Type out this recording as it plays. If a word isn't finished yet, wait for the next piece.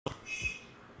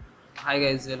Hi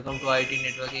guys, welcome to IT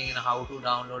Networking and how to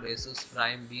download Asus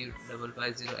Prime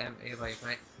B550M-A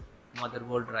Wi-Fi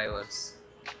motherboard drivers.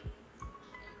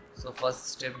 So first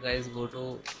step guys, go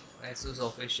to Asus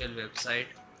official website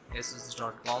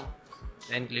asus.com,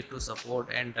 then click to support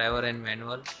and driver and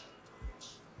manual.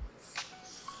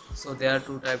 So there are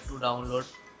two types to download,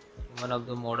 one of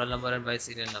the model number and by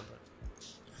serial number.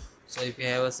 So if you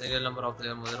have a serial number of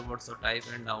your motherboard, so type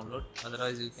and download,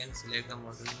 otherwise you can select the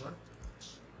motherboard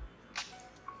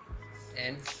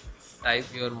and type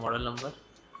your model number.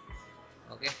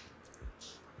 Okay,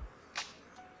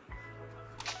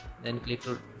 then click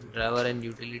to driver and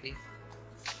utility.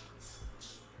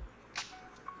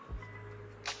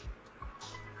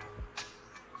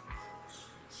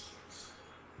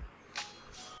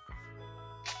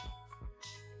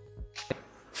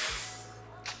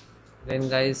 Then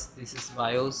guys, this is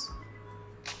BIOS.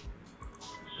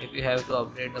 If you have to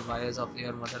update the BIOS of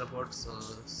your motherboard, so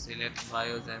select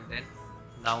BIOS and then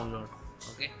download.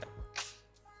 Okay,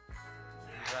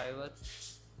 driver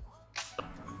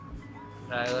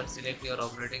select your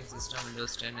operating system,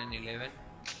 Windows 10 and 11.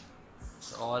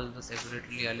 So all the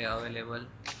separately available,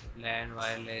 LAN,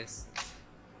 wireless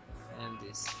and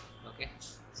this. Okay,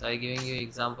 so I giving you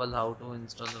example how to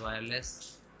install the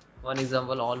wireless. One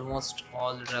example, almost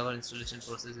all the driver installation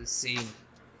process is same.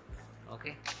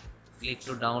 Okay, click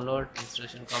to download,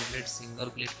 installation complete, single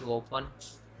click to open,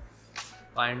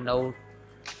 find out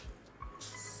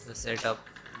the setup.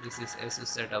 This is Asus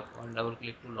setup, one double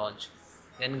click to launch,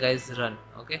 then guys run.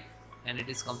 Okay, and it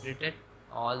is completed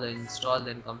all the install,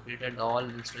 then completed all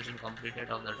installation completed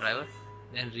of the driver,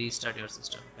 then restart your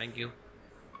system. Thank you.